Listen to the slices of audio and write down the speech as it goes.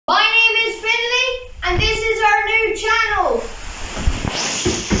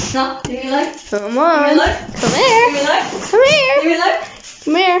No, give me a like. Come on. Give me a like. Come here. Give me a like. Come here. Give me a like.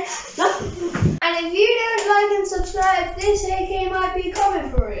 Come here. No. And if you don't like and subscribe, this AK might be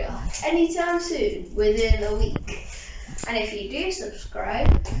coming for you anytime soon, within a week. And if you do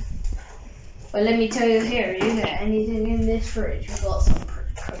subscribe, well, let me tell you here, you get anything in this fridge. We've got some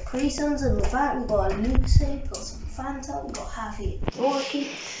Capri Suns in the back, we've got a Lucid, we've got some Fanta, we've got Happy Dorky.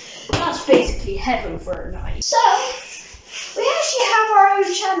 That's basically heaven for a night. So, we actually have our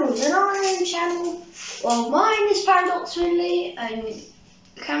own channels, and our own channel, well, mine is Paradox Finley, and the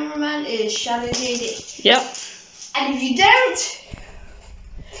cameraman is Shadow JD. Yep. And if you don't,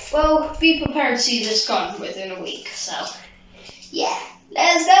 well, be prepared to see this gone within a week. So, yeah,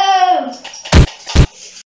 let's go!